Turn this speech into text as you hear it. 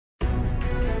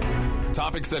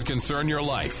Topics that concern your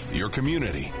life, your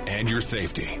community, and your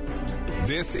safety.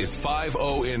 This is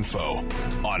 5-0 Info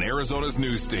on Arizona's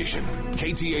news station,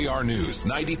 KTAR News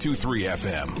 92.3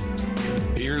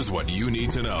 FM. Here's what you need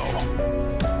to know.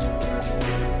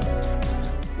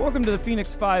 Welcome to the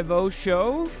Phoenix 5-0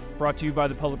 Show, brought to you by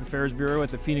the Public Affairs Bureau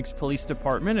at the Phoenix Police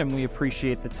Department, and we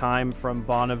appreciate the time from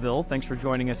Bonneville. Thanks for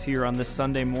joining us here on this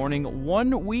Sunday morning,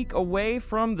 1 week away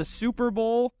from the Super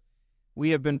Bowl.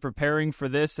 We have been preparing for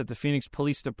this at the Phoenix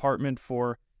Police Department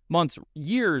for months,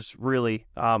 years, really.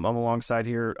 I'm alongside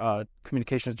here,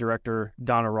 Communications Director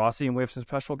Donna Rossi, and we have some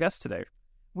special guests today.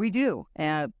 We do.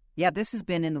 This has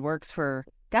been in the works for,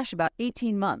 about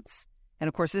 18 months. And,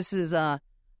 of course, this is not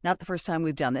the first time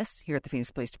we've done this here at the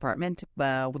Phoenix Police Department. We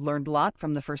learned a lot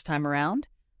from the first time around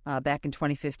back in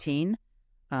 2015.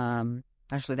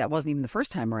 Actually, that wasn't even the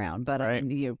first time around, but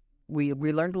right. We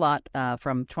learned a lot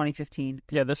from 2015.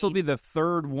 Yeah, this will be the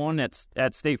third one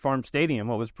at State Farm Stadium,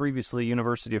 what was previously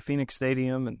University of Phoenix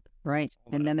Stadium. Right.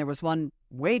 And then there was one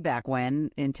way back when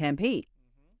in Tempe.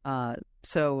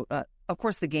 So, of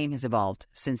course, the game has evolved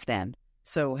since then.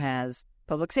 So has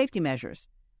public safety measures.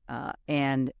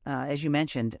 And as you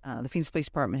mentioned, the Phoenix Police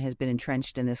Department has been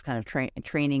entrenched in this kind of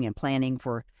training and planning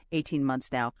for 18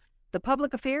 months now. The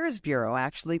Public Affairs Bureau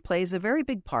actually plays a very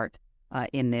big part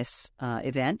in this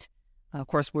event. Of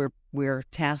course, we're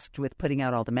tasked with putting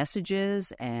out all the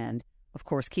messages and, of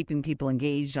course, keeping people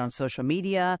engaged on social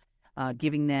media,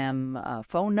 giving them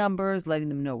phone numbers, letting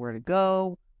them know where to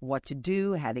go, what to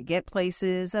do, how to get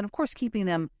places, and, of course, keeping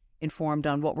them informed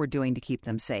on what we're doing to keep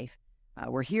them safe.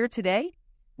 We're here today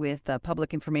with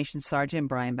Public Information Sergeant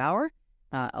Brian Bauer,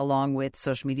 along with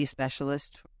social media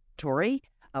specialist Tori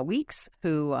Weeks,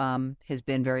 who has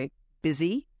been very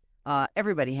busy.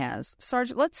 Everybody has.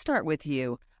 Sergeant, let's start with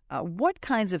you. What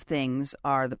kinds of things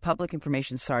are the public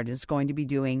information sergeants going to be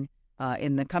doing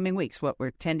in the coming weeks?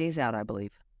 We're 10 days out, I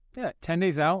believe. Yeah, 10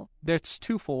 days out. That's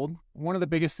twofold. One of the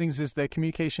biggest things is the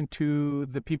communication to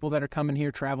the people that are coming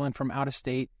here, traveling from out of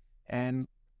state, and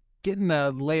getting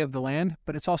the lay of the land,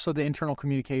 but it's also the internal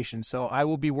communication. So I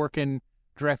will be working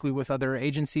directly with other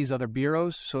agencies, other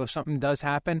bureaus. So if something does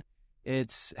happen,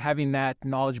 it's having that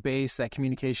knowledge base, that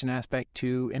communication aspect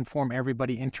to inform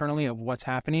everybody internally of what's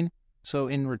happening. So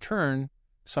in return,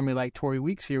 somebody like Tori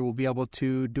Weeks here will be able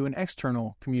to do an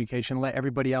external communication, let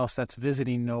everybody else that's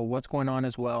visiting know what's going on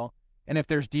as well, and if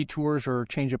there's detours or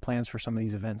change of plans for some of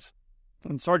these events.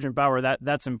 And Sergeant Bauer,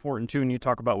 that's important too, and you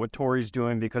talk about what Tori's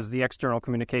doing, because the external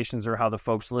communications are how the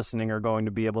folks listening are going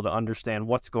to be able to understand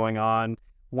what's going on,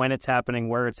 when it's happening,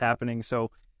 where it's happening. So,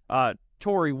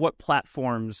 Tori, what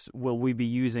platforms will we be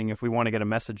using if we want to get a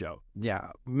message out? Yeah,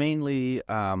 mainly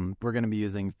we're going to be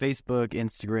using Facebook,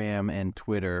 Instagram, and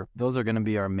Twitter. Those are going to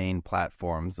be our main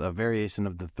platforms, a variation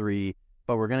of the three,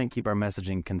 but we're going to keep our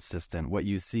messaging consistent. What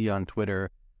you see on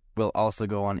Twitter will also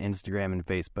go on Instagram and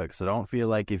Facebook. So don't feel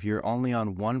like if you're only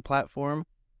on one platform,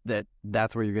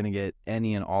 that's where you're going to get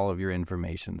any and all of your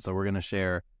information. So we're going to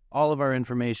share all of our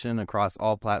information across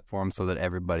all platforms so that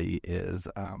everybody is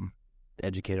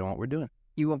educated on what we're doing.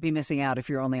 You won't be missing out if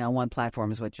you're only on one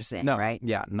platform, is what you're saying, no, right?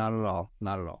 Yeah, not at all.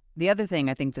 Not at all. The other thing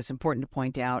I think that's important to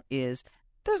point out is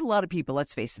there's a lot of people,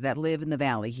 let's face it, that live in the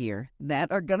valley here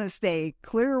that are going to stay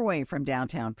clear away from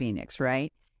downtown Phoenix,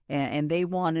 right? And they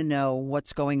want to know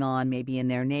what's going on maybe in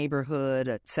their neighborhood,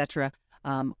 etc.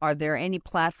 Are there any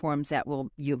platforms that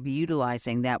you'll be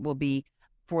utilizing that will be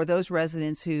for those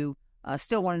residents who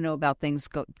still want to know about things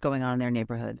going on in their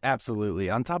neighborhood? Absolutely.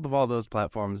 On top of all those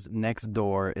platforms,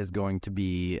 Nextdoor is going to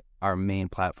be our main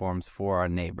platforms for our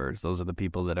neighbors. Those are the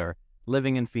people that are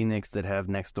living in Phoenix that have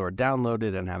Nextdoor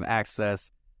downloaded and have access.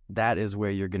 That is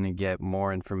where you're going to get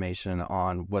more information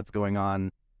on what's going on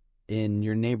in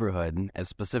your neighborhood, as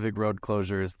specific road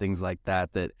closures, things like that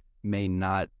may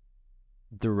not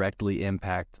directly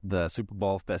impact the Super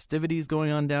Bowl festivities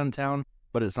going on downtown,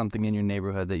 but it's something in your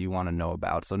neighborhood that you want to know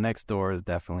about. So Nextdoor is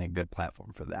definitely a good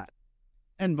platform for that.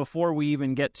 And before we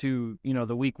even get to,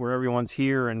 the week where everyone's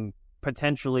here and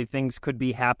potentially things could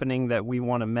be happening that we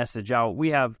want to message out,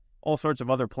 we have all sorts of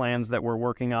other plans that we're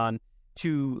working on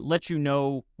to let you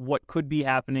know what could be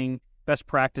happening, best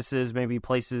practices, maybe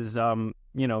places,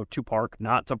 to park,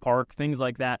 not to park, things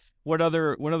like that. What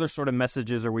other sort of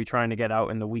messages are we trying to get out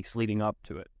in the weeks leading up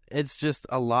to it? It's just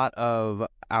a lot of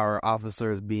our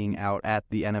officers being out at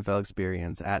the NFL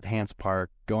experience, at Hance Park,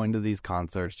 going to these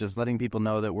concerts, just letting people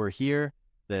know that we're here,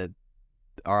 that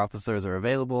our officers are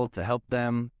available to help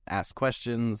them, ask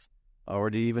questions, or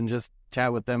to even just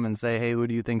chat with them and say, hey, who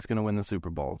do you think's going to win the Super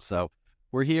Bowl? So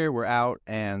we're here, we're out,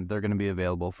 and they're going to be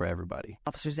available for everybody.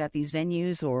 Officers at these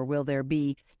venues, or will there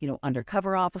be,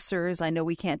 undercover officers? I know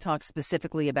we can't talk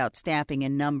specifically about staffing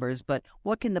and numbers, but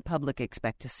what can the public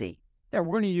expect to see? Yeah,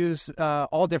 we're going to use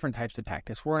all different types of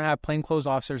tactics. We're going to have plainclothes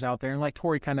officers out there, and like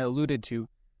Tori kind of alluded to,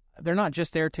 they're not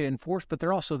just there to enforce, but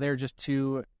they're also there just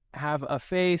to have a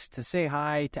face, to say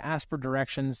hi, to ask for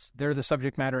directions. They're the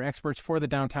subject matter experts for the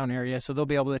downtown area, so they'll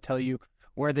be able to tell you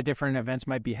where the different events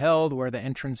might be held, where the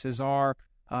entrances are,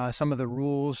 some of the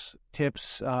rules,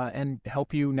 tips, and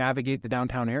help you navigate the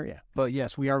downtown area. But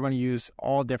yes, we are going to use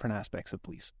all different aspects of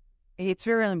police. It's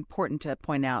very important to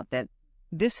point out that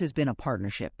this has been a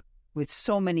partnership with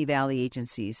so many Valley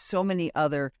agencies, so many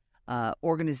other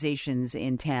organizations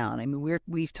in town. I mean,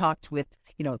 we've talked with,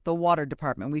 the water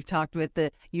department. We've talked with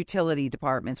the utility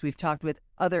departments. We've talked with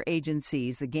other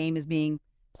agencies. The game is being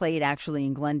played actually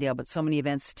in Glendale, but so many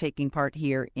events taking part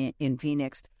here in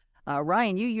Phoenix.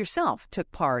 Ryan, you yourself took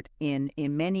part in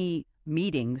many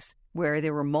meetings where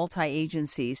there were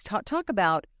multi-agencies. Talk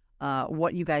about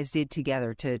what you guys did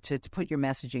together to put your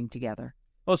messaging together.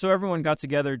 Well, so everyone got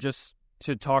together just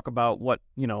to talk about what,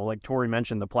 like Tori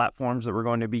mentioned, the platforms that we're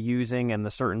going to be using and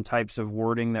the certain types of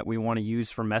wording that we want to use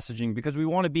for messaging, because we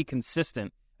want to be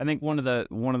consistent. I think one of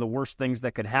the worst things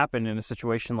that could happen in a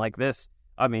situation like this,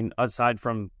 I mean, aside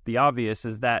from the obvious,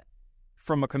 is that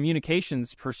from a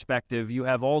communications perspective, you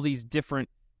have all these different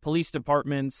police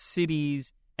departments,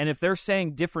 cities, and if they're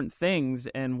saying different things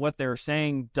and what they're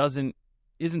saying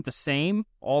isn't the same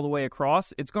all the way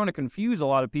across, it's going to confuse a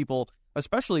lot of people,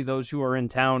 especially those who are in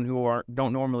town who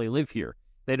don't normally live here.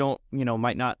 They don't,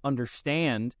 might not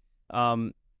understand.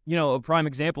 A prime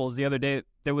example is the other day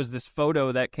there was this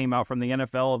photo that came out from the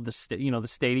NFL of the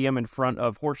stadium in front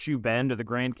of Horseshoe Bend or the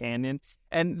Grand Canyon,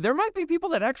 and there might be people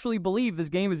that actually believe this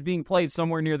game is being played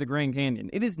somewhere near the Grand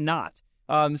Canyon. It is not.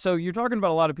 So you're talking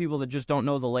about a lot of people that just don't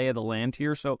know the lay of the land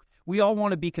here. So we all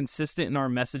want to be consistent in our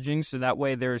messaging, so that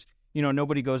way there's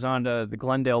nobody goes on to the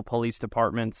Glendale Police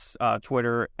Department's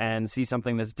Twitter and see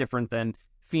something that's different than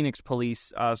Phoenix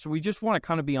Police. So we just want to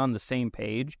kind of be on the same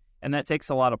page. And that takes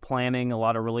a lot of planning, a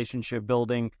lot of relationship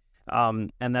building,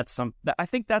 and I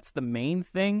think that's the main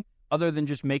thing, other than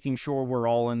just making sure we're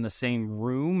all in the same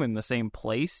room, in the same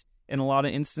place. In a lot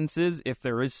of instances, if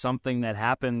there is something that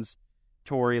happens,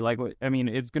 Tori,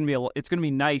 it's gonna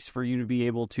be nice for you to be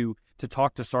able to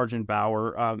talk to Sergeant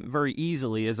Bauer very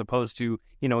easily, as opposed to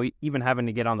even having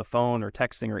to get on the phone or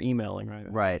texting or emailing.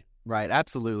 Right,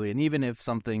 absolutely. And even if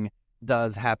something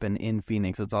does happen in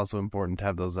Phoenix, it's also important to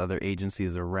have those other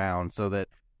agencies around so that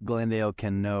Glendale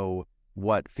can know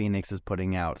what Phoenix is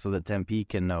putting out, so that Tempe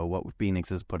can know what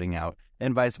Phoenix is putting out,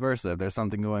 and vice versa. If there's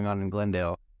something going on in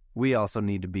Glendale, we also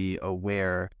need to be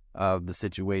aware of the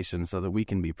situation so that we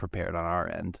can be prepared on our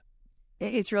end.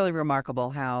 It's really remarkable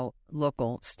how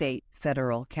local, state,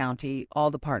 federal, county,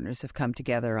 all the partners have come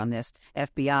together on this.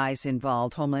 FBI's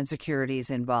involved, Homeland Security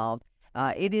is involved.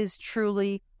 It is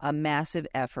truly a massive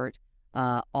effort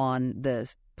on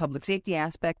the public safety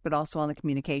aspect, but also on the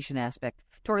communication aspect.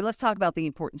 Tori, let's talk about the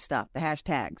important stuff, the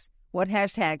hashtags. What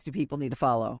hashtags do people need to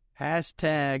follow?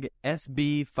 Hashtag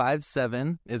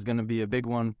SB57 is going to be a big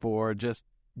one for just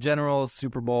general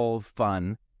Super Bowl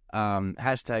fun.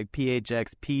 Hashtag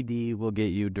PHXPD will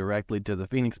get you directly to the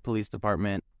Phoenix Police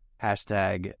Department.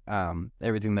 Hashtag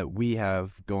everything that we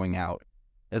have going out,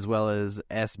 as well as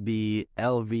SBLVII,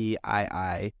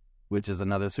 which is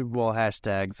another Super Bowl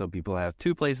hashtag, so people have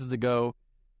two places to go.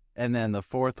 And then the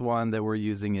fourth one that we're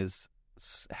using is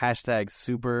hashtag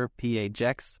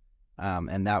SuperPHX,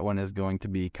 and that one is going to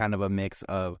be kind of a mix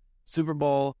of Super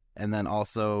Bowl and then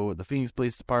also the Phoenix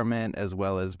Police Department, as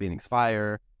well as Phoenix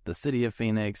Fire, the City of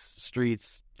Phoenix,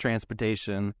 streets,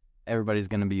 transportation. Everybody's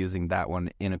going to be using that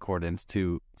one in accordance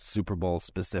to Super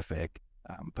Bowl-specific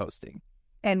posting.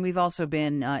 And we've also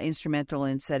been instrumental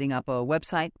in setting up a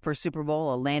website for Super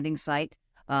Bowl, a landing site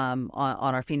on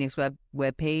our Phoenix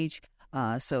web page.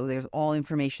 So there's all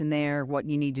information there, what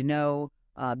you need to know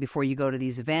before you go to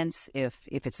these events. If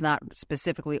it's not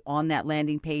specifically on that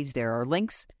landing page, there are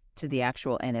links to the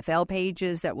actual NFL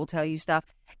pages that will tell you stuff.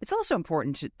 It's also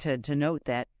important to note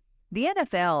that the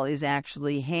NFL is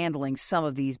actually handling some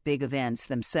of these big events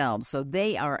themselves. So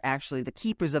they are actually the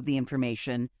keepers of the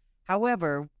information.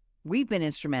 However, we've been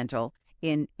instrumental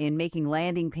in making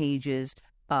landing pages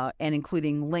and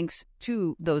including links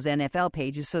to those NFL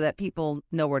pages so that people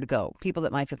know where to go. People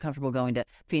that might feel comfortable going to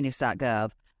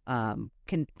phoenix.gov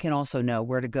can also know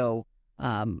where to go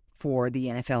for the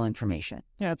NFL information.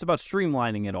 Yeah, it's about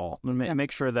streamlining it all and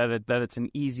make sure that it's an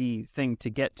easy thing to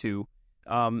get to.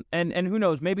 And who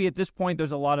knows, maybe at this point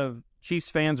there's a lot of Chiefs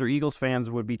fans or Eagles fans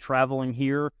would be traveling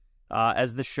here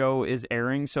as the show is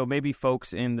airing. So maybe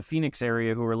folks in the Phoenix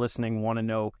area who are listening want to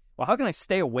know, well, how can I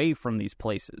stay away from these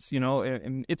places?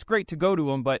 And it's great to go to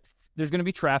them, but there's going to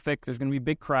be traffic. There's going to be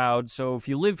big crowds. So if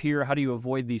you live here, how do you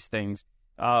avoid these things?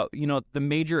 The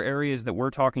major areas that we're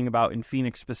talking about in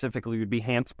Phoenix specifically would be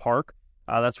Hance Park.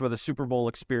 That's where the Super Bowl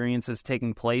experience is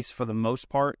taking place for the most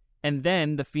part. And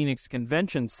then the Phoenix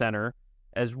Convention Center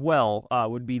as well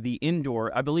would be the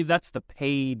indoor. I believe that's the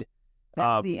paid the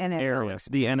NFL area,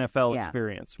 the NFL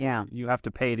experience. Yeah. You have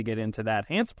to pay to get into that.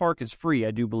 Hance Park is free,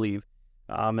 I do believe.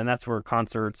 And that's where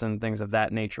concerts and things of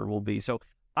that nature will be. So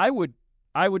I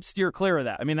would steer clear of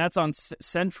that. I mean, that's on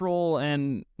Central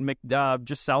and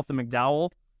just south of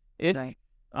McDowell. Right.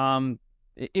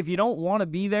 If you don't want to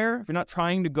be there, if you're not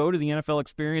trying to go to the NFL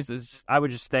experience, I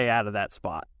would just stay out of that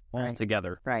spot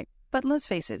altogether. Right. But let's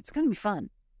face it, it's going to be fun.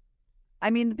 I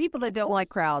mean, the people that don't like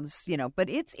crowds, but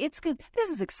it's good.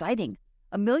 This is exciting.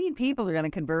 1 million people are going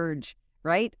to converge,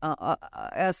 right?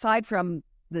 Aside from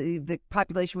the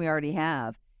population we already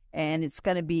have. And it's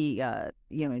going to be,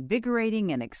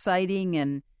 invigorating and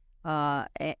exciting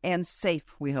and safe,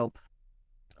 we hope.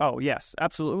 Oh, yes,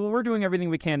 absolutely. Well, we're doing everything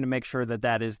we can to make sure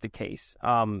that is the case.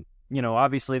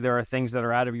 Obviously there are things that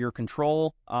are out of your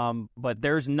control, but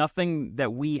there's nothing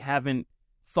that we haven't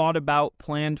thought about,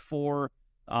 planned for,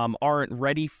 aren't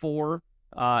ready for.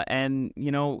 And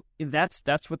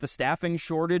that's with the staffing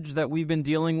shortage that we've been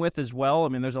dealing with as well. I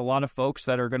mean, there's a lot of folks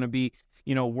that are going to be,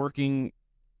 working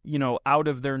out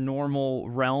of their normal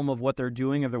realm of what they're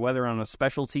doing, or whether on a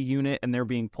specialty unit and they're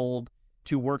being pulled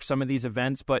to work some of these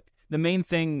events. But the main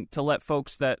thing to let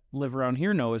folks that live around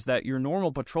here know is that your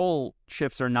normal patrol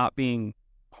shifts are not being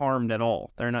harmed at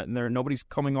all. Nobody's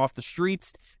coming off the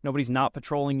streets. Nobody's not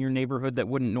patrolling your neighborhood that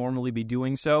wouldn't normally be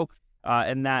doing so.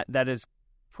 And that is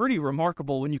pretty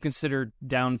remarkable when you consider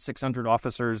down 600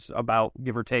 officers, about,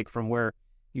 give or take, from where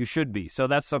you should be. So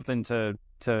that's something to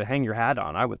hang your hat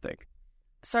on, I would think.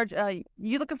 Sarge,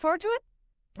 you looking forward to it?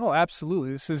 Oh,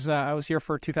 absolutely. This is, I was here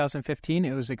for 2015.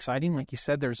 It was exciting. Like you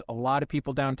said, there's a lot of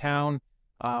people downtown.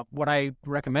 What I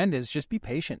recommend is just be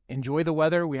patient. Enjoy the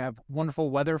weather. We have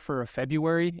wonderful weather for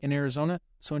February in Arizona.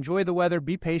 So enjoy the weather.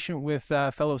 Be patient with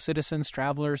fellow citizens,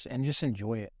 travelers, and just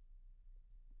enjoy it.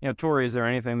 Tori, is there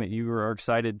anything that you are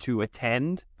excited to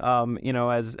attend,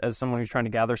 as someone who's trying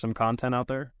to gather some content out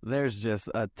there? There's just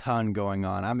a ton going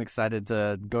on. I'm excited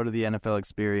to go to the NFL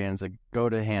experience, go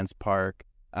to Hance Park.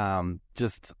 I'm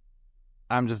just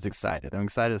excited. I'm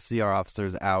excited to see our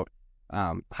officers out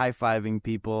high-fiving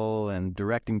people and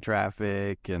directing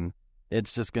traffic, and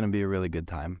it's just going to be a really good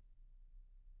time.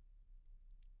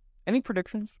 Any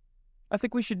predictions? I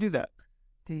think we should do that.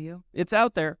 Do you? It's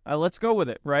out there. Let's go with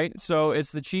it, right? So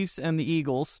it's the Chiefs and the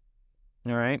Eagles,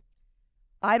 all right?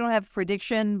 I don't have a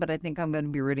prediction, but I think I'm going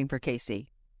to be rooting for KC.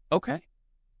 Okay.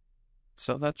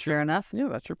 So that's fair enough? Yeah,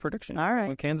 that's your prediction. All right.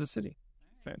 On Kansas City.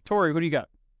 Okay. Tori, what do you got?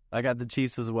 I got the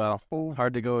Chiefs as well. Oh.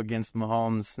 Hard to go against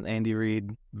Mahomes, Andy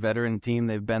Reid, veteran team.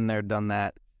 They've been there, done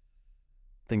that.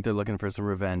 I think they're looking for some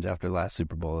revenge after last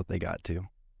Super Bowl that they got to.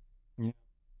 Yeah.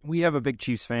 We have a big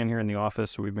Chiefs fan here in the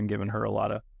office, so we've been giving her a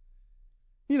lot of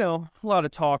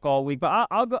talk all week. But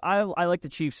I'll go. I like the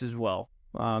Chiefs as well.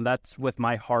 That's with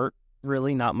my heart,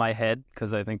 really, not my head,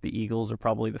 because I think the Eagles are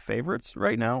probably the favorites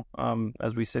right now,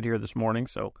 as we sit here this morning.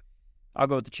 So I'll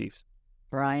go with the Chiefs.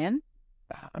 Brian?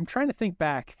 I'm trying to think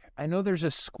back. I know there's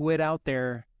a squid out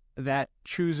there that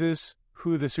chooses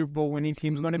who the Super Bowl winning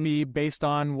team is going to be based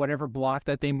on whatever block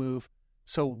that they move.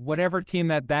 So whatever team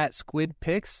that squid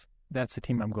picks, that's the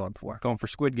team I'm going for. Going for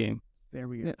Squid Game. There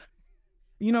we go.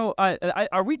 Yeah.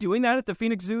 Are we doing that at the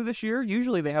Phoenix Zoo this year?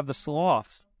 Usually they have the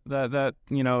sloths that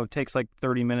takes like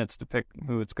 30 minutes to pick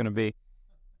who it's going to be.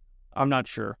 I'm not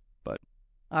sure, but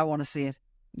I want to see it.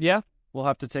 Yeah. We'll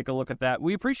have to take a look at that.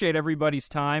 We appreciate everybody's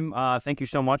time. Thank you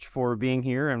so much for being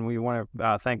here, and we want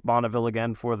to thank Bonneville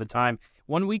again for the time.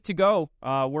 1 week to go.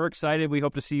 We're excited. We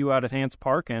hope to see you out at Hance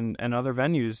Park and other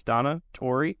venues. Donna,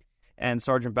 Tori, and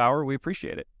Sergeant Bauer, we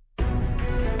appreciate it.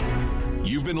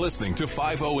 You've been listening to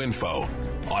 5-0 Info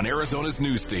on Arizona's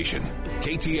news station,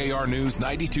 KTAR News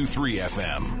 92.3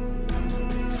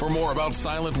 FM. For more about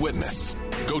Silent Witness,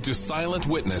 go to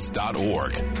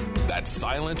silentwitness.org. That's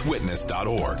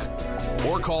silentwitness.org.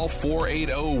 Or call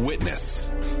 480-WITNESS.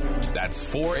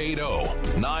 That's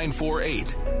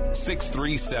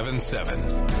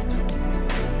 480-948-6377.